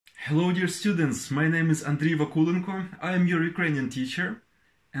Hello dear students, my name is Andriy Vakulenko, I am your Ukrainian teacher,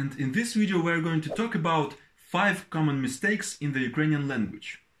 and in this video we are going to talk about 5 common mistakes in the Ukrainian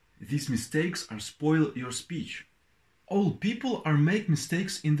language. These mistakes are spoil your speech. All people make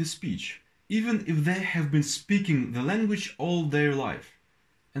mistakes in the speech, even if they have been speaking the language all their life.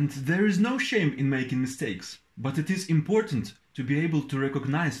 And there is no shame in making mistakes, but it is important to be able to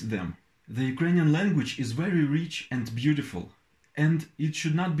recognize them. The Ukrainian language is very rich and beautiful, and it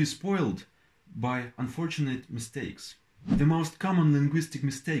should not be spoiled by unfortunate mistakes. The most common linguistic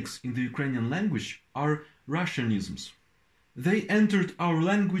mistakes in the Ukrainian language are Russianisms. They entered our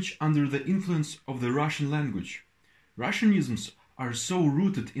language under the influence of the Russian language. Russianisms are so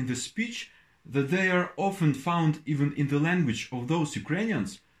rooted in the speech that they are often found even in the language of those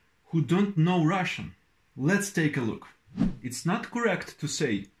Ukrainians who don't know Russian. Let's take a look. It's not correct to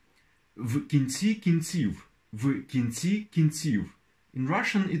say в кінці кінців. В кінці кінців. In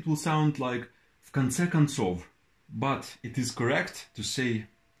Russian it will sound like в конце концов, but it is correct to say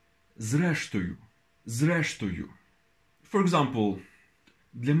зрештою, зрештою. For example,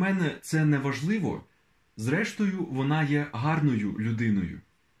 для мене це не важливо, зрештою вона є гарною людиною.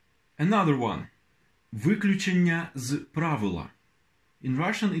 Another one. Виключення з правила. In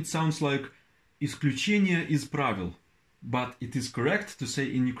Russian it sounds like исключение из правил, but it is correct to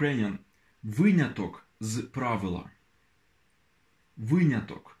say in Ukrainian виняток з правила.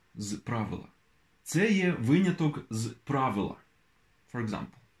 Виняток з правила. Це є виняток з правила. For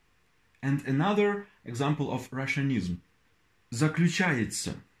example. And another example of Russianism.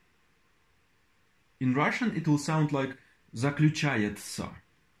 Заключается. In Russian it will sound like заключается.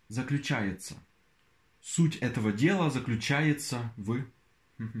 Заключается. Суть этого дела заключается в...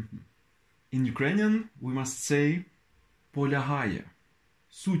 In Ukrainian we must say полягає.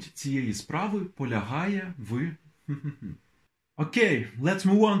 Суть цієї справи полягає в... Okay, let's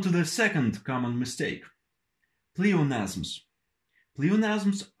move on to the second common mistake. Pleonasms.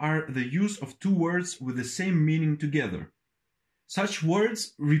 Pleonasms are the use of two words with the same meaning together. Such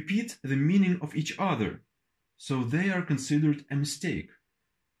words repeat the meaning of each other, so they are considered a mistake.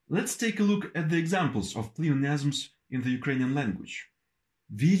 Let's take a look at the examples of pleonasms in the Ukrainian language.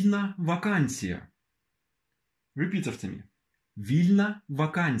 Вільна вакансія. Repeat after me. Вільна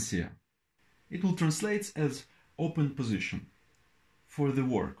вакансія. It will translate as open position for the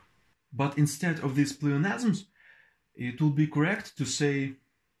work. But instead of these pleonasms, it will be correct to say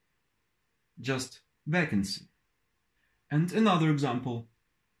just vacancy. And another example.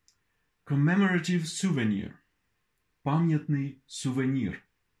 Commemorative souvenir. Пам'ятний сувенір.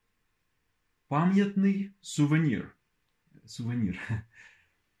 Пам'ятний сувенір. Souvenir.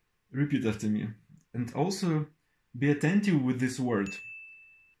 Repeat after me. And also be attentive with this word.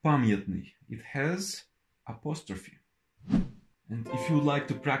 Пам'ятний. It has apostrophe. And if you would like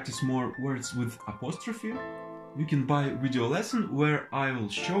to practice more words with apostrophe, you can buy a video lesson where I will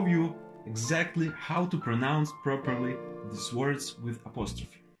show you exactly how to pronounce properly these words with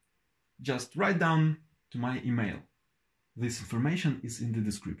apostrophe. Just write down to my email. This information is in the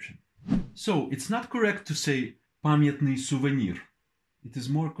description. So, it's not correct to say пам'ятний сувенір. It is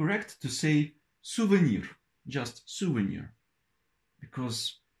more correct to say souvenir, just souvenir.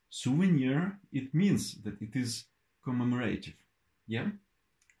 Because souvenir, it means that it is commemorative. Yeah?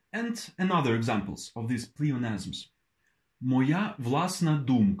 And another examples of these pleonasms. Моя власна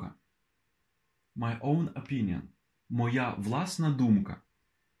думка. My own opinion. Моя власна думка.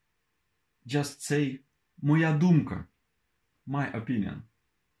 Just say моя думка. My opinion.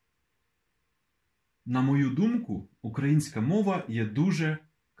 На мою думку, українська мова є дуже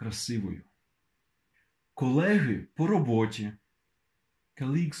красивою. Колеги по роботі.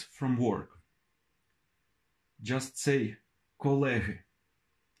 Colleagues from work. Just say колеги.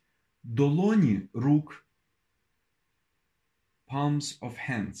 Долоні рук. Palms of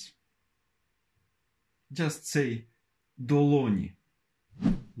hands. Just say долоні.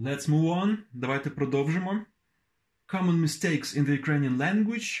 Let's move on. Давайте продовжимо. Common mistakes in the Ukrainian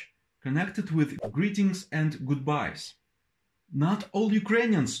language connected with greetings and goodbyes. Not all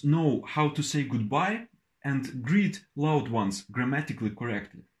Ukrainians know how to say goodbye and greet loved ones grammatically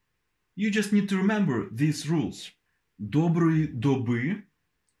correctly. You just need to remember these rules. Доброї доби,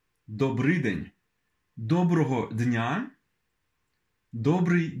 добрий день. Доброго дня,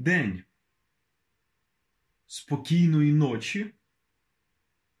 добрий день. Спокійної ночі,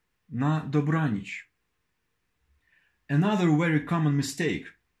 на добраніч. Another very common mistake.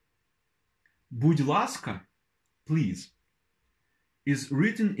 Будь ласка, please, is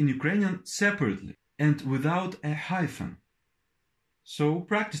written in Ukrainian separately and without a hyphen. So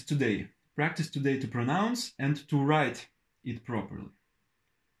practice today to pronounce and to write it properly.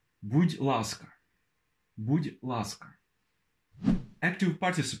 Будь, ласка. Будь, ласка. Active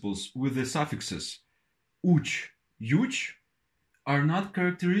participles with the suffixes uch, yuch are not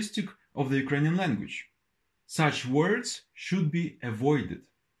characteristic of the Ukrainian language. Such words should be avoided.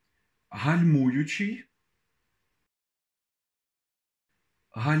 Гальмуючий,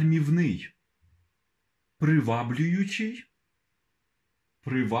 гальмівний, приваблюючий,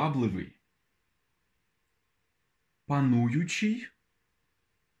 привабливий, пануючий,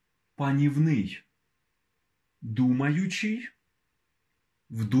 панівний, думаючий,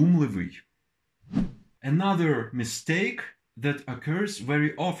 вдумливий. Another mistake that occurs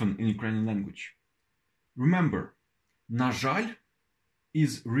very often in Ukrainian language. Remember, на жаль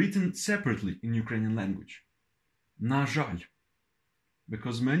is written separately in Ukrainian language. На жаль.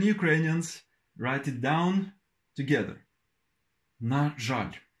 Because many Ukrainians write it down together. На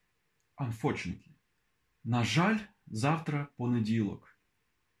жаль. Unfortunately. На жаль, завтра понеділок.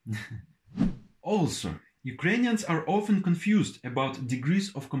 Also, Ukrainians are often confused about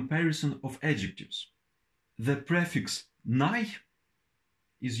degrees of comparison of adjectives. The prefix най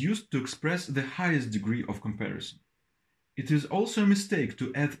is used to express the highest degree of comparison. It is also a mistake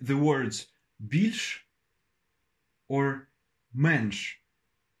to add the words більш or менш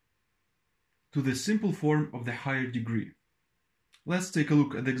to the simple form of the higher degree. Let's take a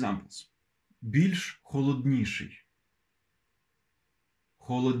look at the examples. Більш холодніший.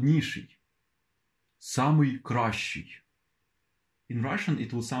 Холодніший. Самий кращий. In Russian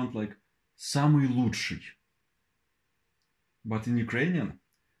it will sound like самый лучший. But in Ukrainian,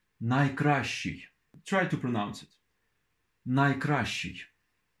 найкращий. Try to pronounce it. Найкращий.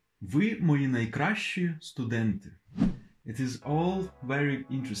 Ви мої найкращі студенти. It is all very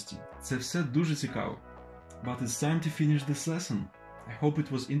interesting. Це все дуже цікаво. But it's time to finish this lesson. I hope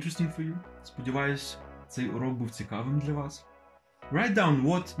it was interesting for you. Сподіваюсь, цей урок був цікавим для вас. Write down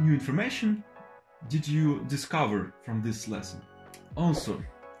what new information did you discover from this lesson. Also,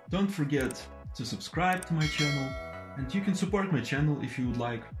 don't forget to subscribe to my channel, and you can support my channel if you would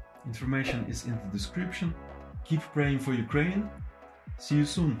like. Information is in the description. Keep praying for Ukraine. See you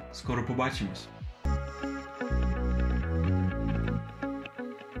soon. Скоро побачимось.